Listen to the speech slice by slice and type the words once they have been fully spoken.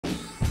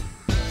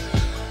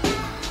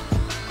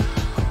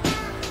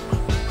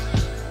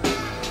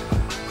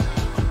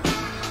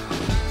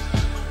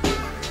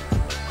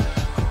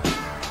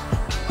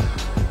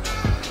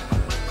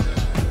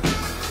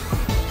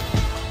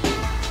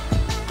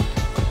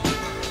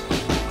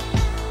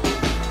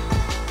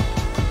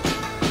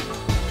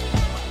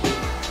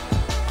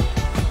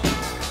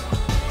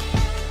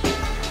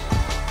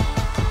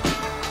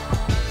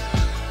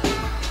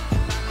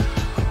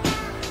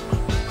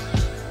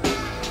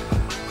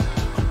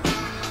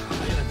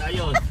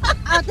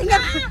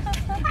tingnan.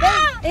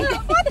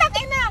 Putak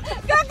ina!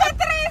 Gaga,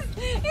 Tres!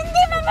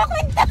 Hindi mo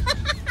makwenta!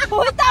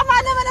 Uy, tama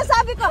naman ang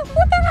sabi ko.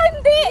 Putang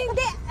hindi!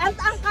 Hindi, ang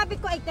kabit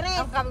ko ay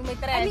 3. Ang kabig may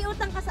Ay, Tres.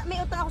 may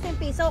utang ako sa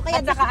piso. Kaya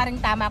At saka aring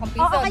tama akong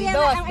piso. Oo, kaya Di nga,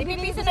 dos. ang Di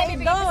ibibigay piso ko na sa'yo,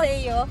 ibibigay ko dos. sa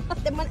iyo.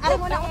 Aray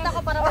mo na utang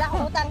ko para wala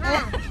akong utang ha.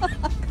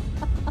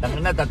 Tangin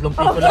na, 3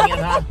 piso lang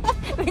yan ha.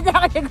 Wait na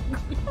kayo.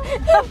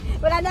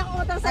 Wala na akong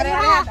utang sa Ari, iyo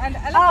ari, ha.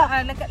 alam mo,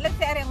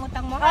 nagsi ari ang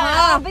utang mo ha.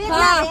 Bayad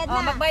na, bayad Oh,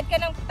 na. magbayad ka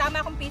ng tama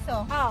akong piso.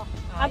 Oh,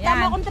 ang yan.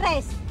 tama kong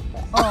 3.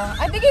 Oh,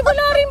 ay di ko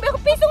na rin.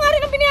 Piso nga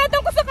rin ang biniyatan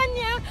ko sa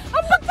kanya.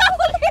 Ang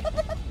pagkakulit.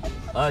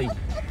 Ay,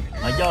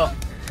 Madyo,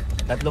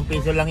 3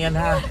 piso lang yan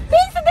ha.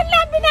 Piso din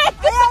lang binayad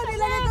ko. Ayaw,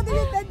 nilagay ko din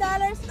yung $10.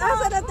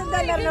 Asa na $10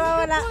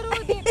 nawawala?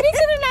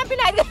 Piso na lang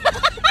binayad ko.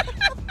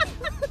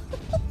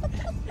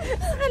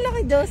 Akala ko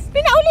dos.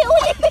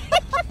 Pinauli-uli.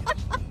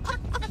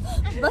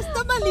 Basta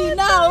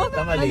malinaw.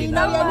 Basta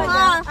malinaw. yan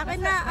ha. Akin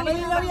na,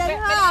 malinaw yan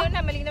ha.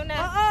 Malinaw na.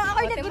 Oo,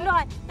 ako'y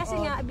naguluhan. Kasi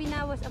nga,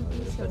 binawas ang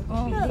piso.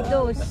 Hindi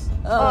dos.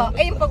 Oh,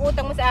 ay yung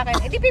pag-utang mo sa akin.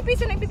 Eh di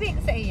pipiso na ibibigay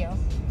ko sa iyo.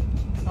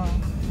 Oh.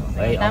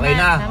 Okay, Tama, okay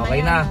na, tama okay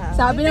yan. na.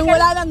 Sabi nang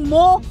wala nang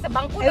mo. Sa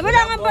bangko Eh wala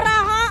nga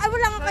baraha. Ay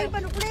wala nga kayo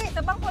panukli.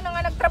 Sa bangko na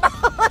nga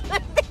nagtrabaho.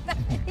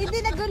 Hindi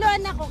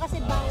naguluhan ako kasi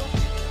bawas.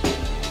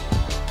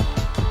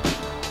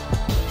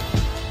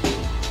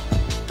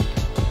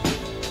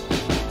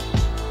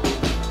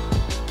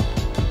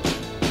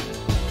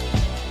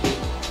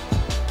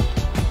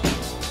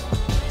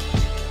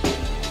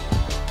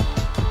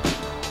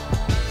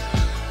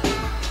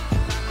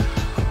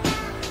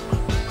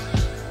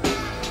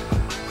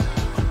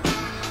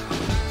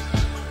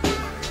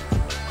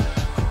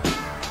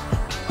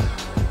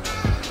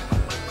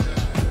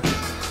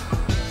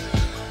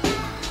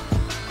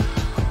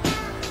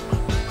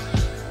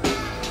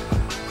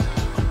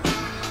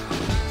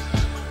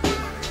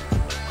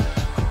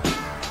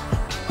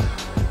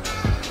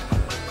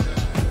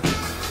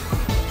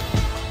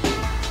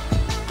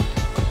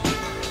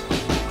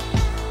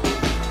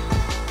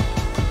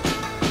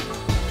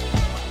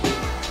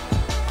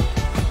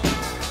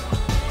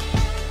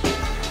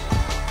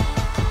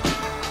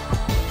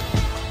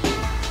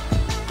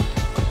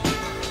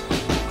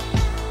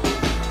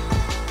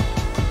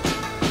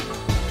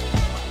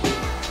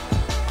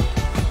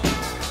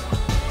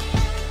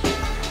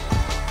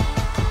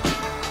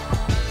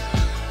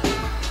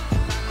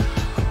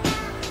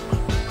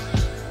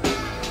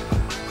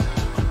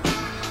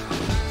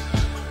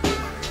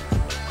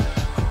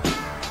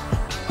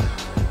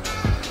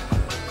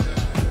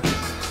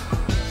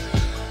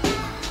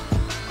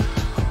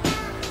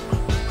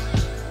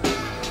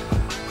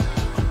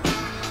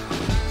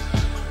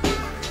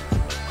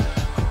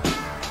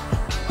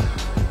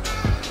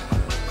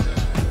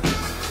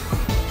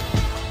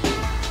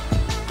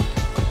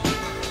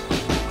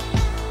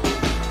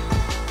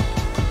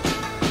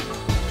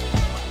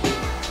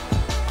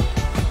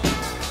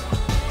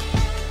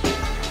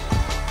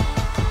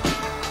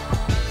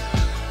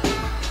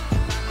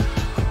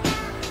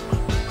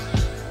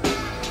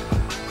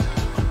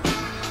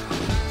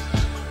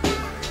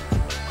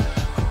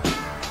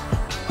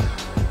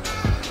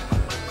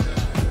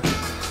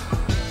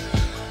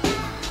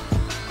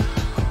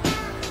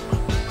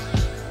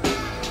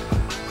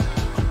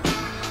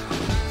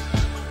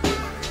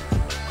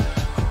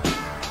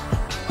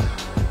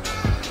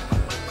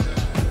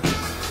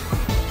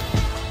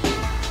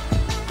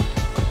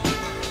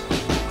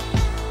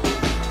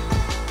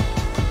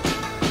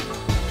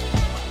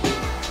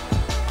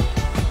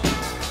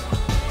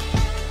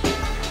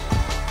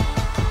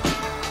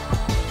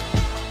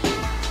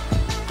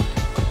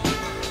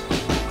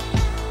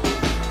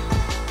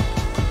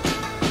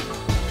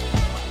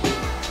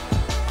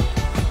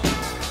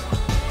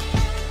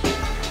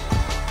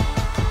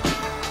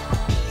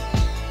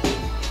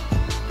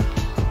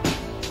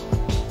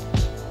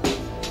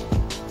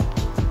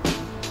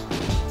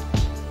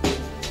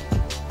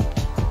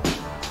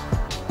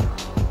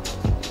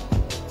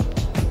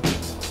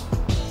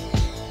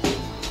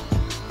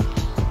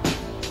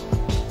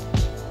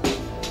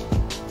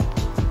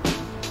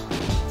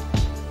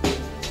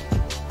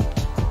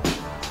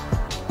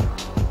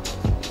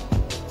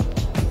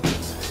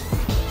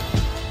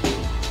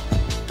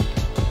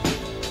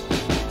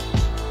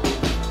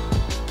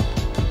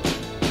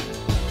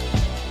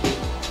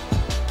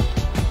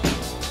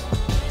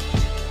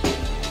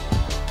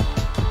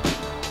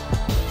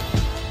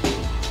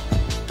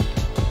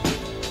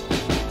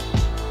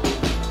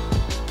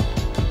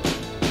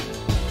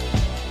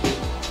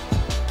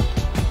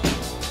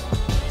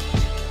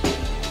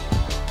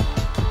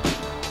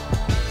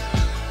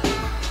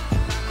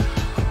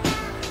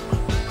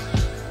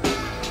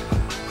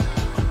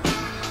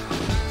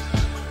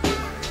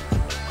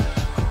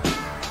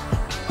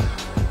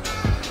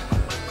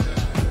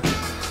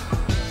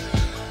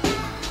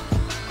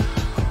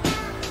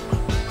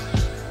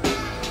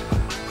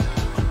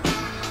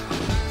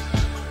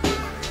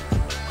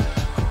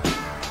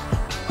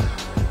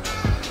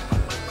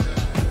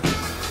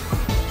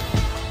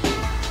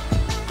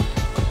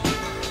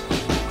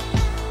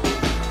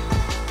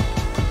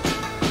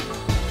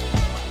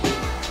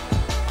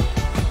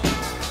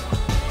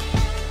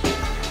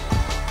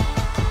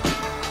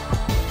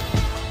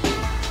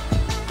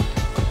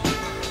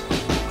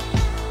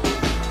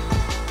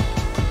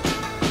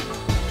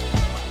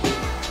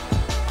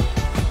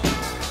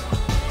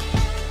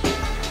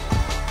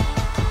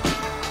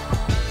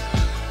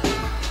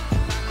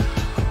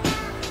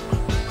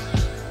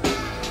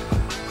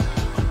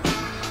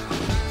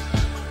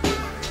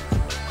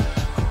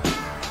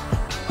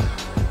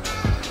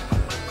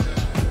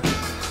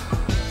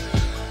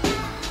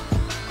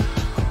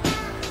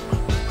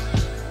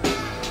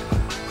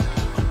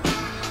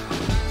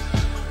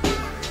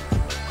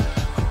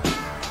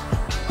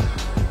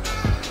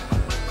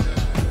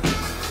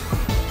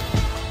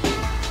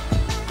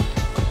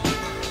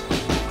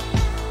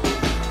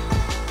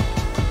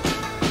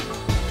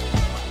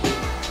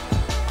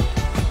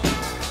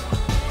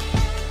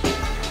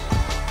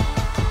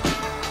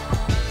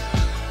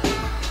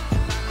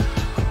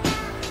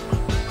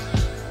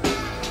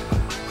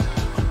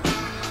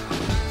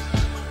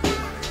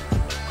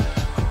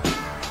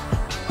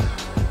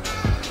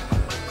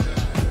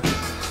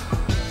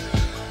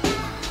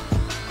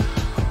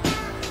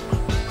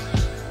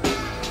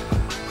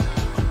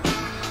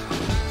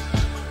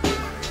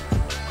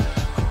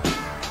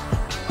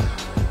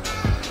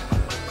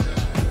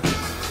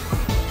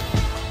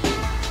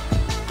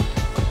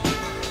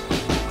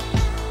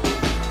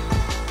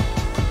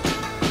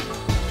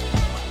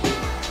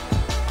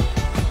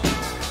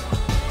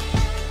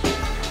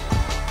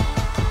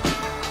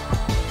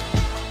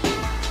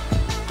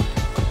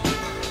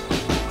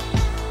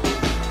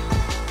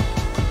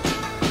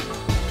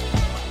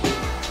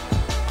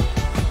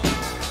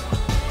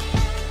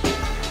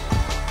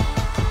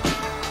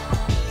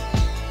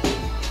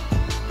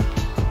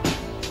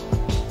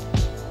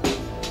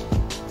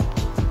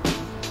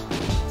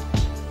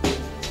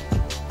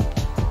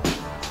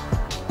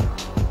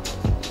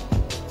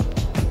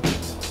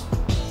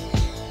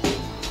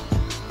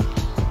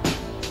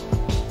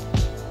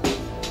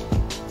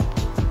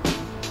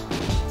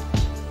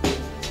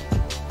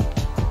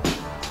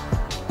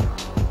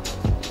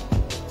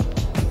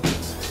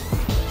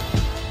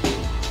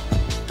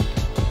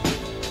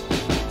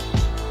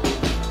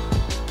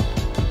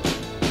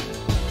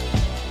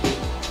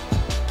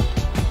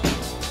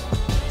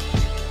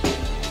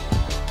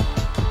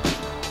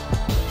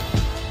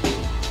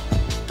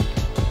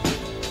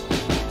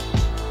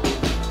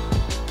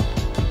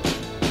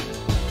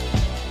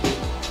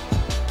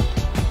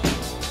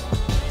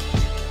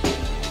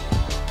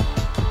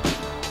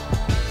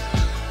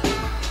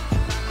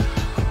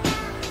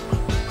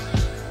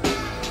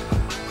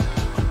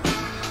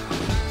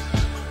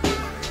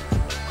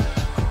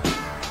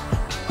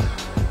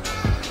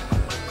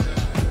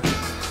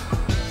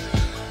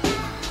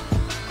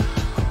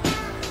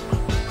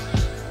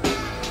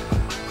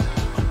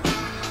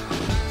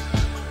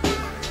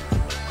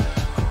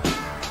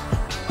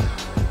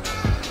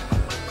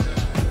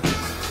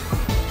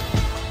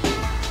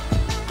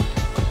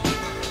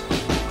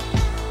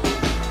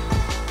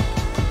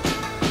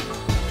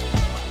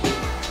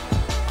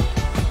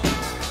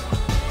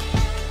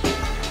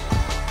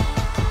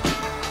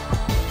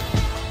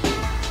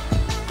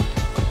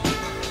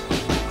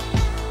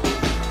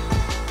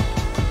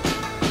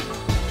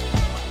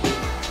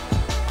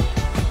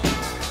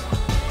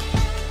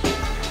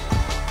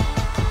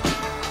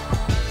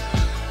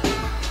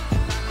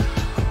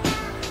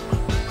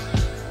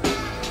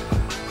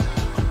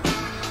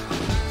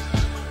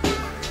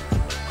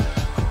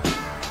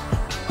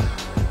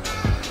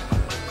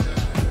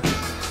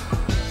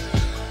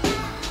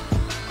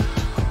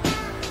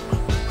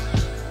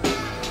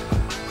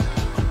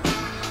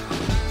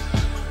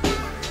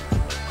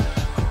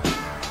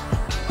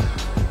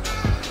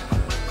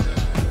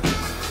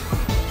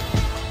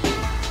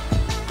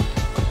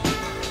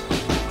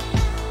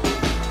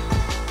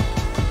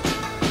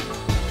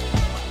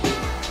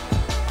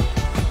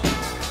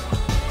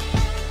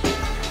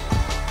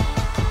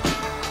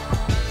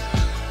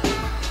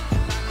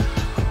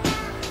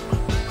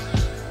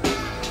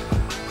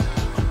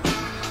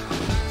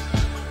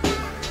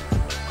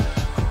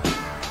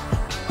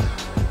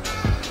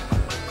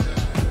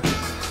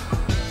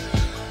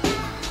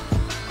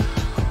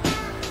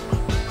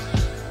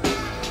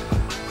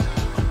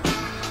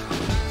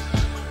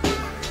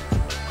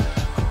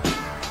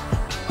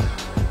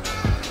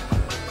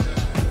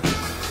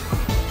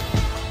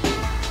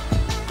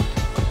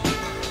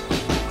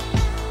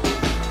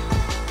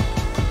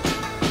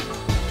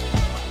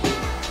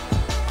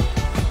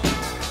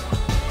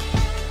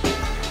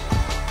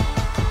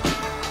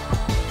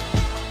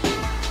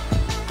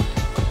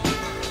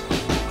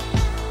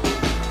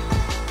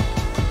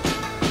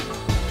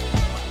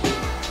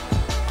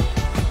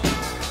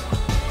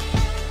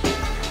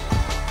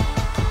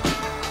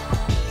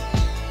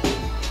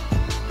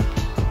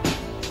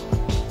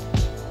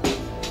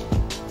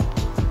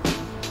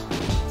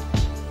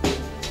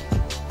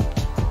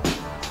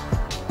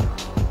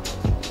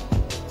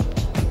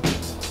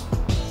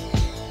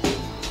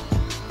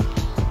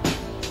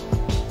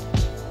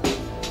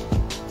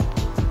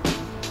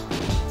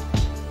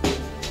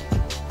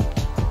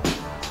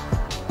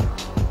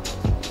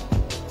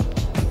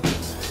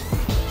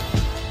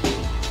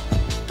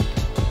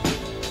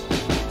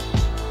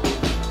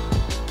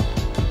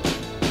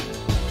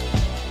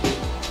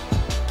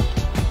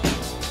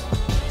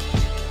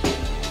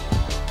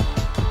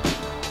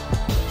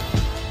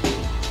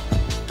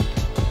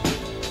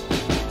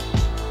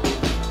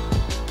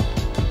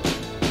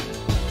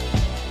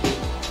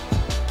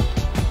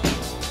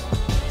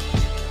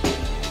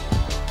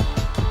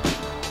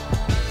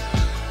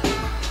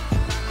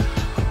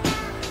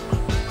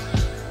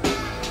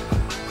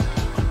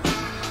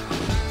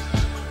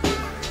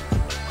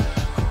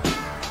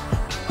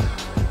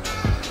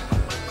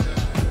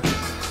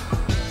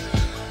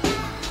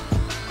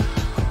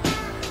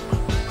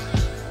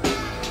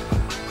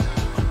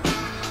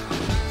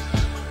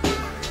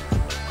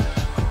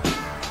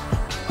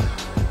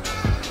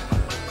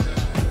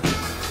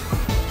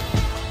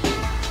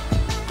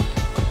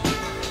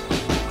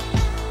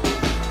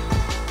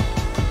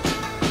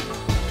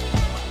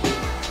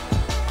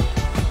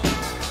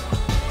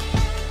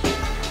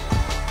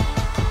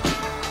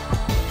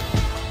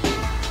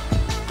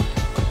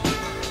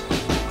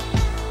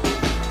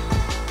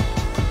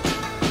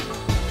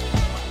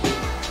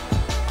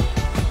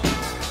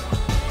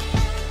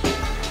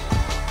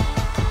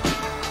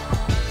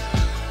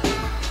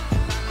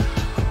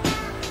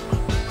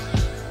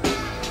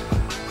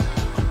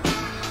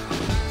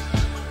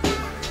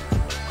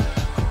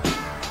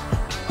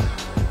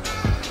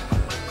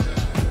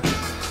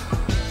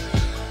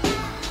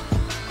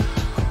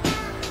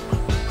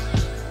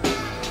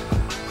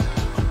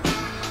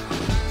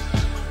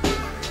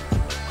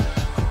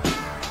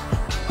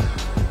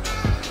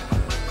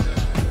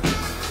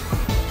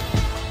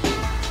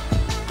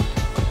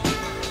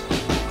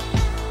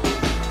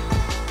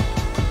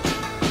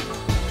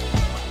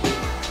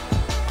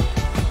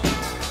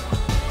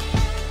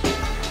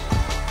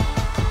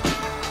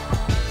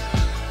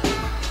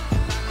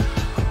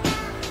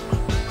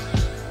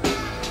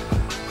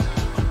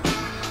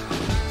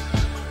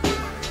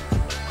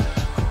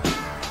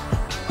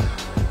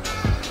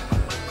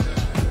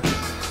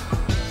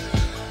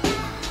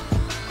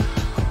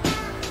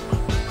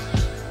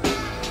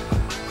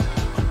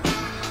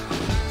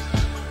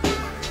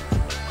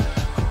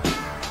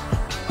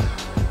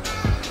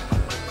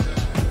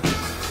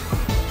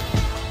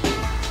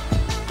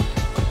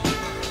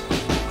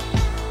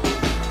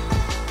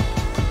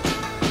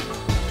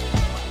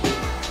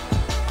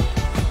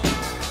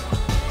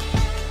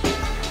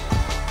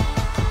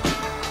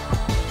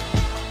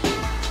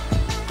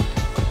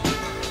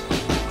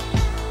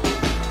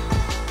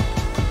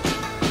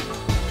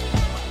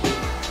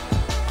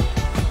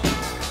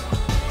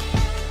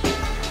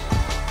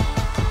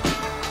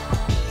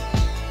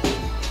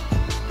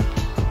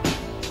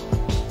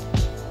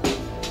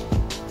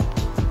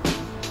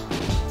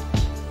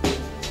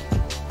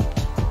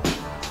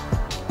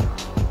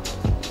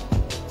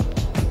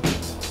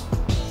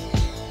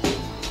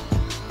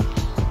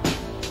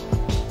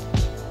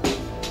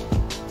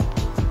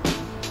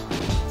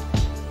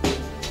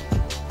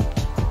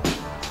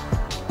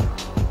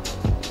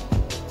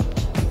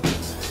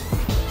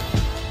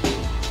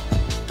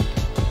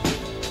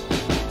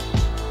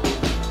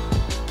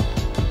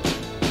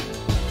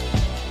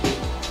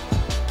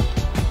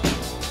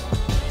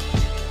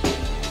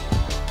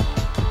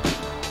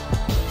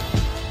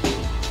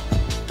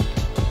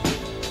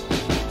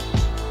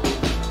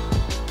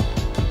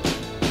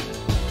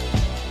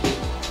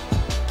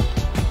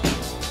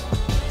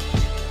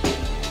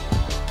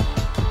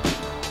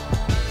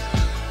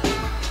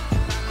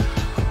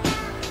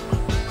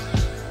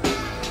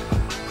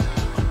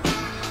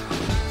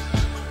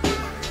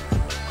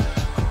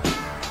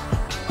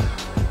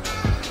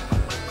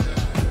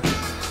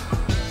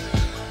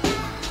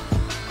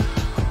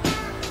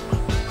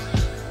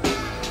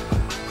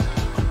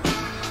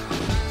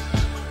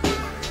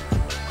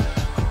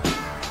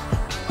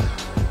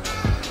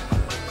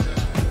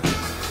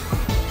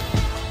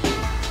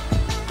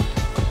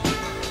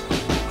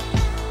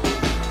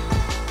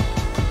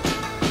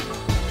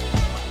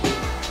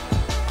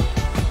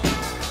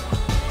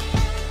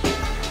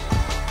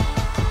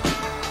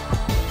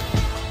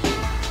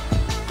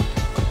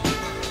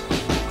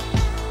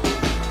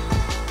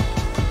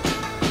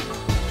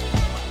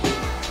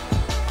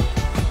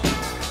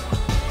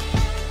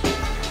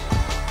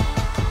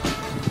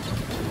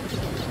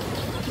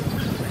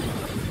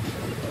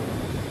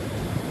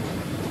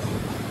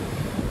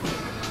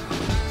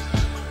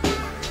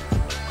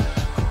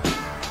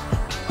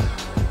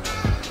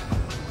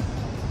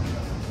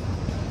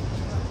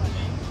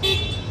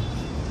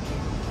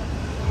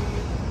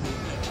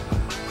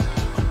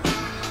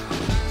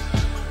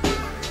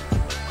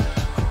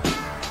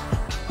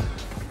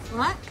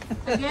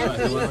 Again,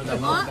 please.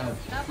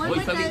 One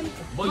more time.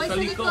 Boy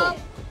Salico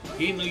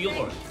in New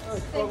York.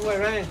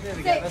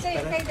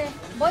 Say the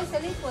Boy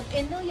Salipot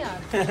in New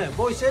York.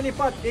 Boy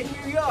Salipot in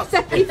New York.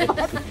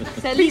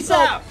 Peace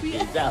out.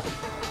 Peace out.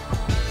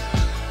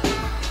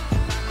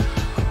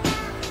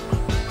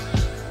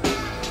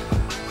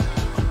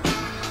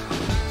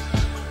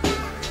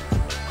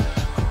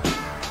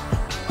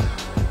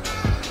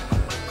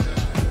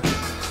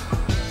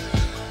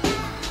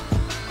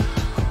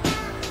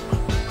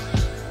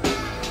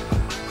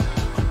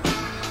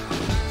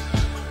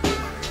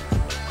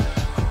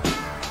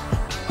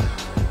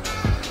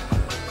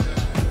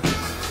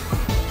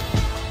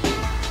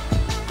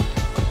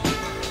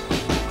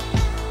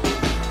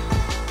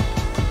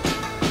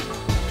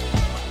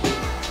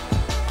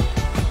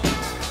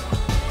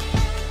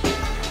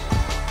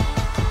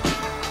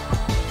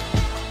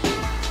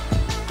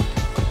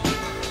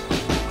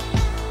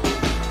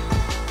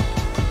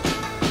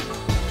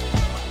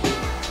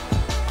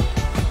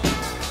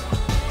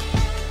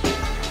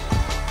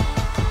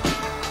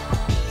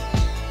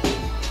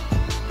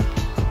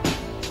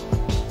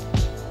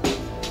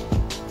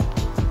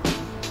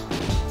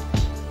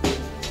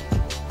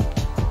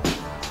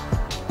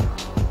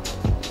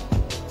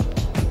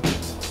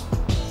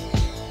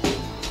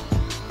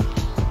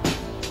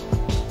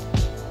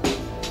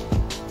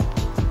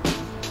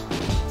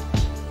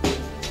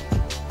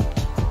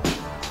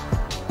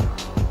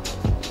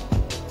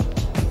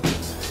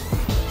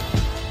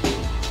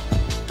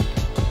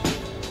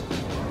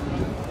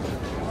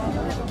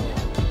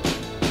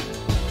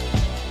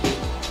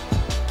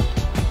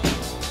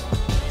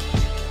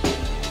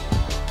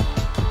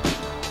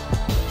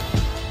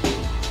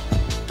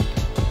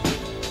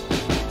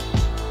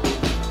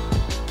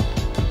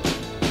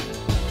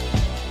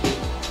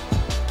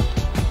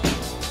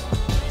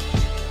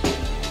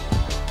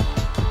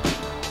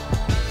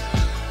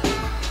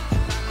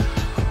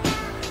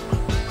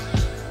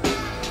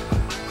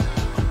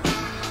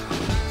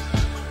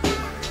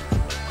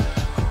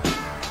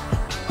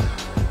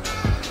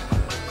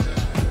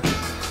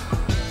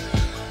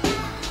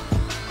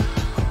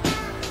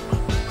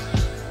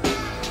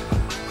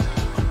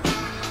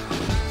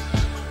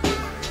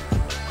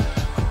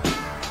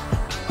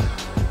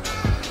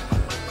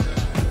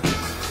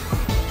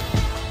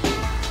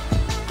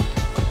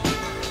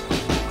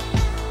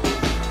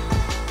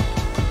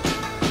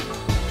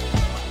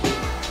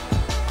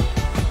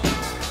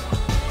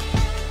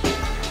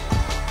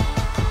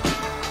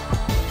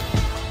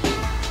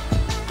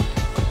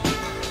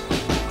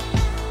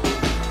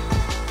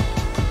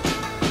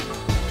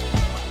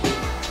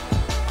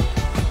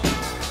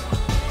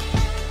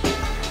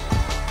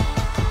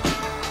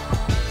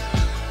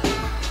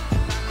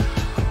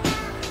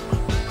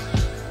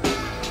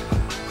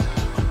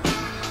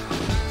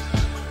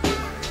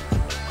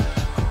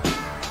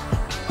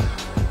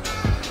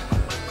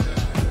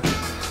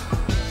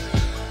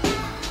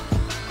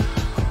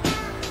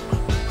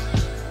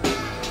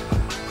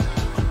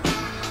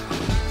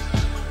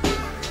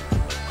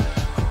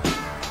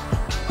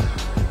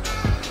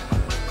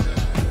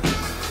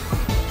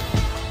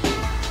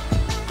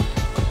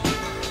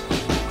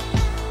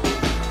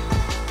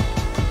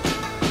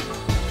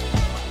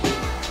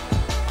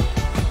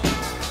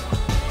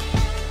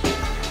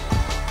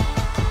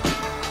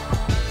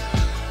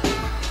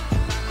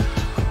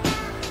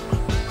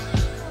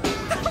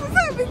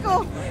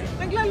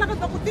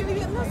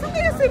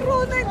 si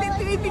Rona, hindi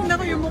tinitingnan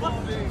ko yung mukha.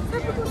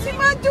 Sabi ko, si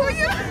Majo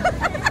yun.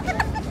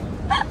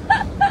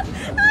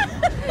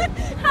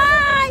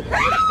 Hi!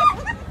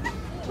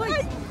 Hoy!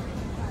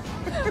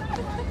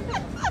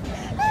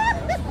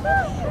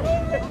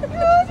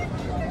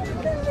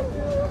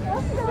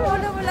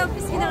 Wala,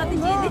 piskin na ka,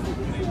 Jenny.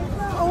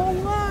 Oo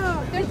nga.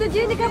 Ito,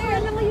 Jenny,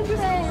 kaya lang ngayong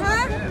friend. Ha?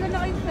 Wala na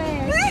kayong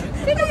friend.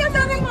 Sino yung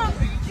sabi mo?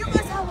 Yung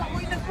asawa ko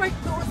yung nag-park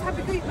doon.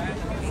 Sabi ko,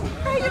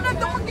 tayo na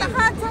doon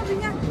maglahat. Sabi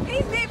niya,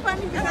 hindi,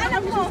 paano yung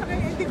alam mo?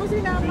 Hindi ko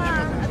sinama.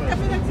 At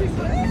kami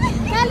nagsisun.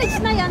 College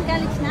na yan,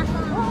 college na.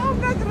 Oo,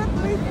 graduate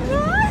na.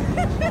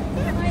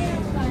 Hi.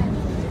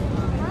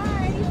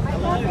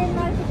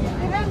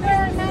 Remember,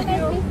 nanay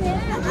visit?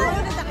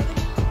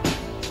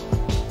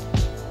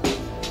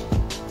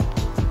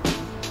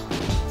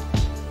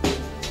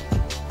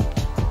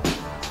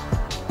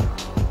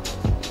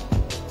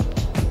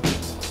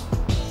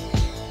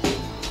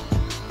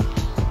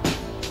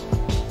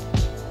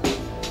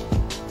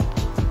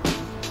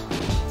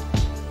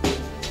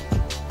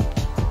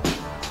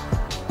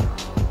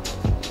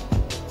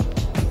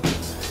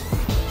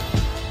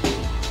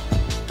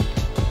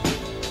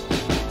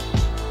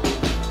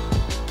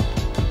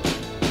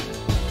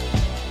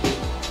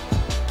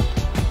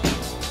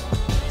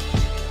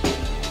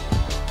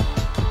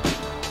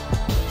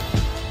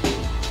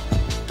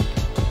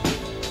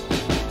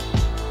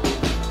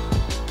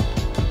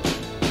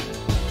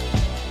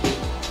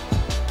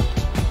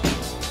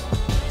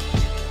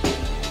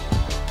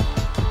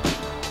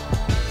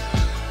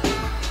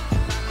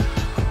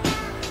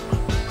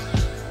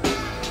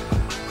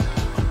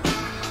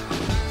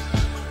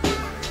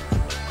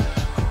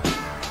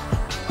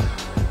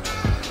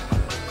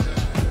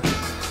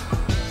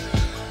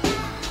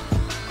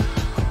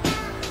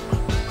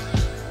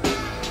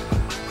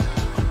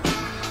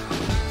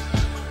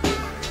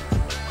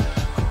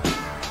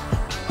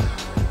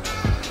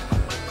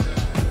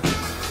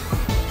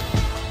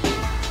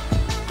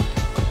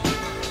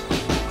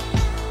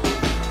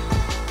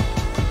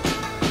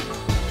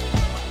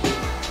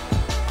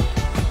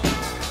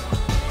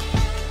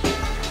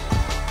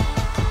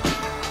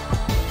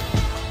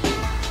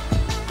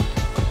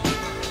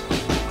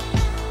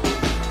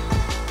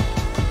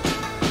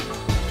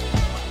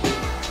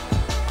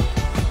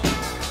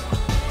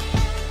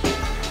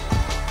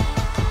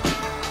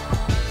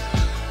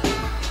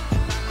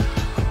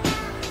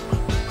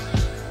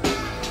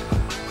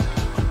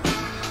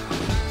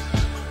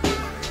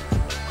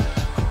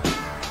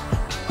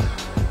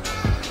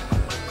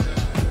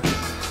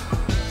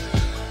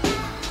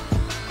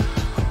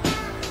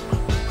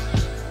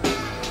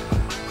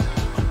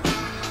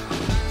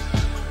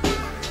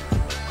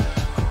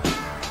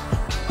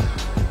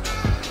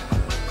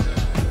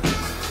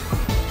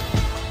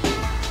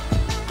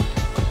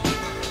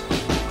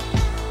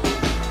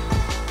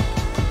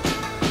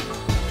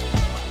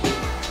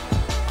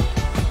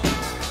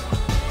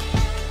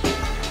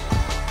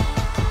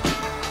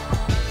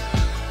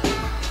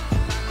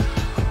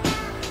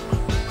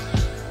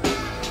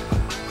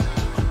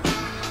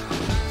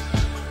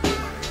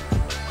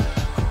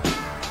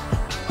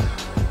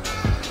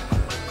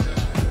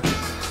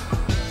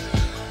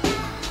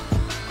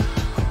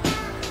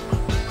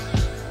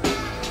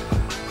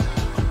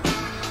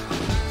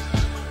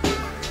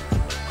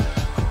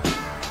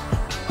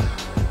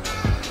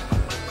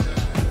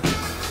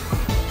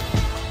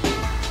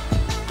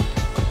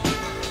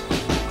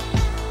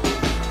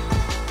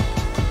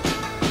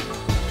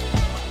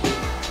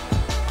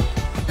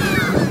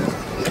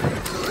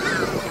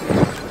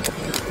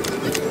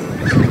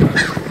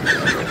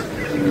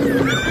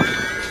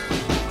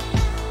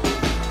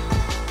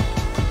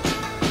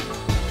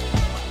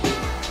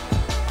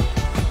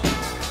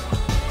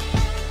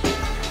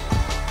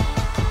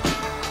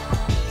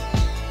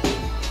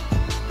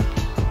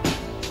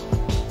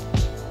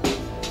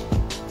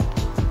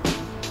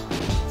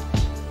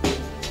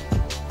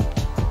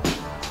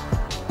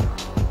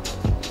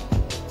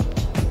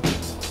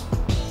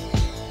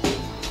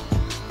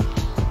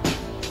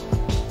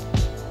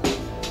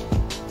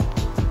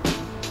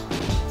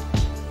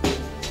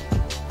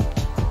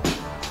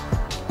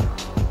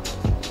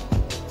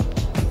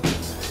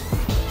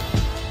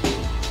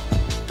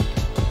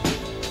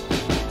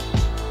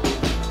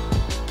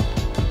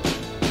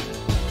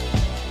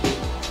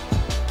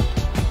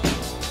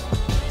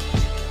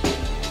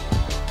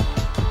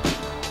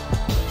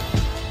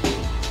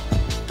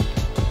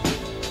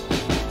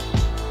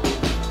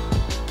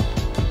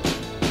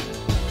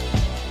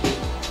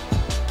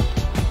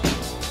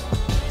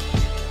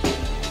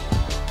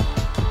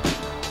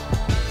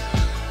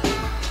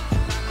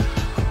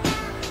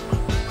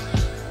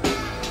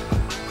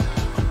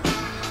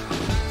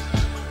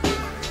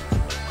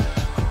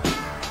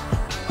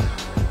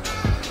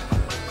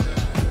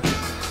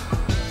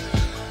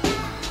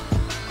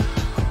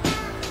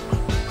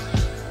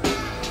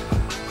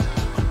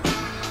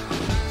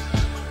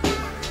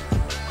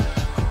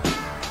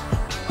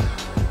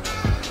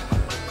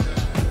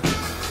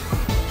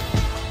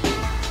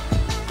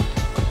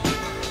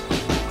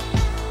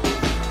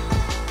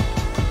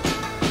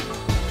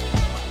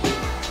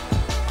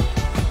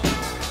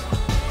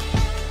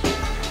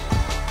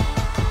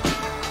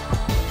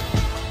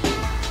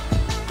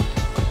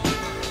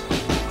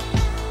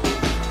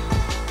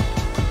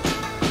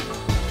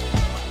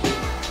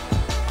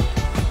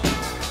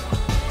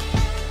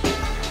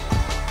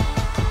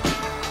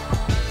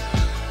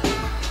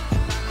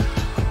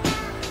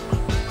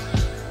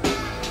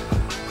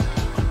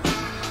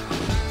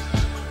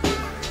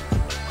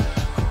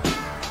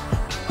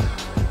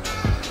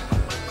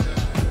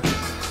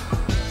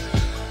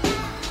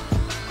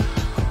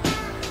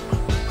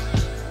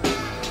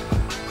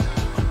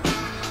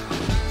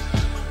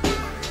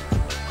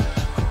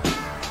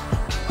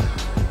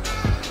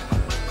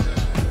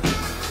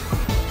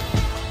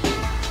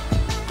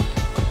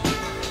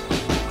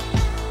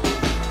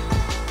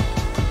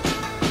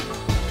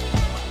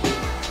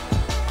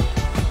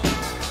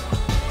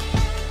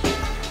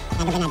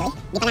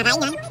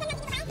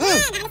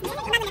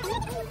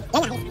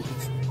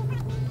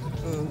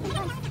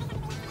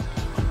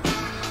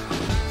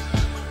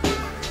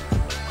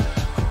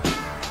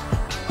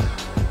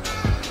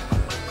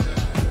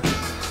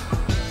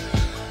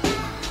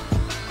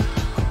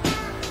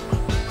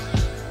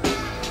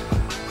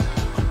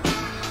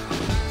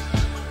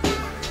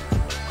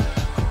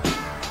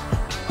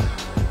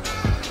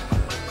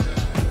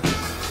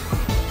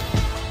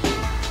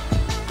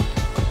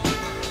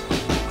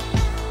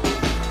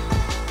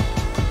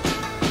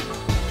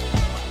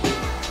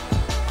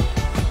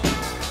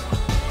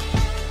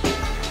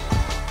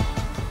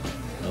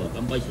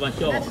 Kampay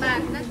smasyo. Not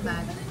bad, not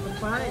bad.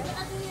 Fine.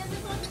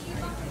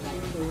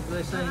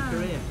 Let's say in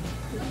Korea.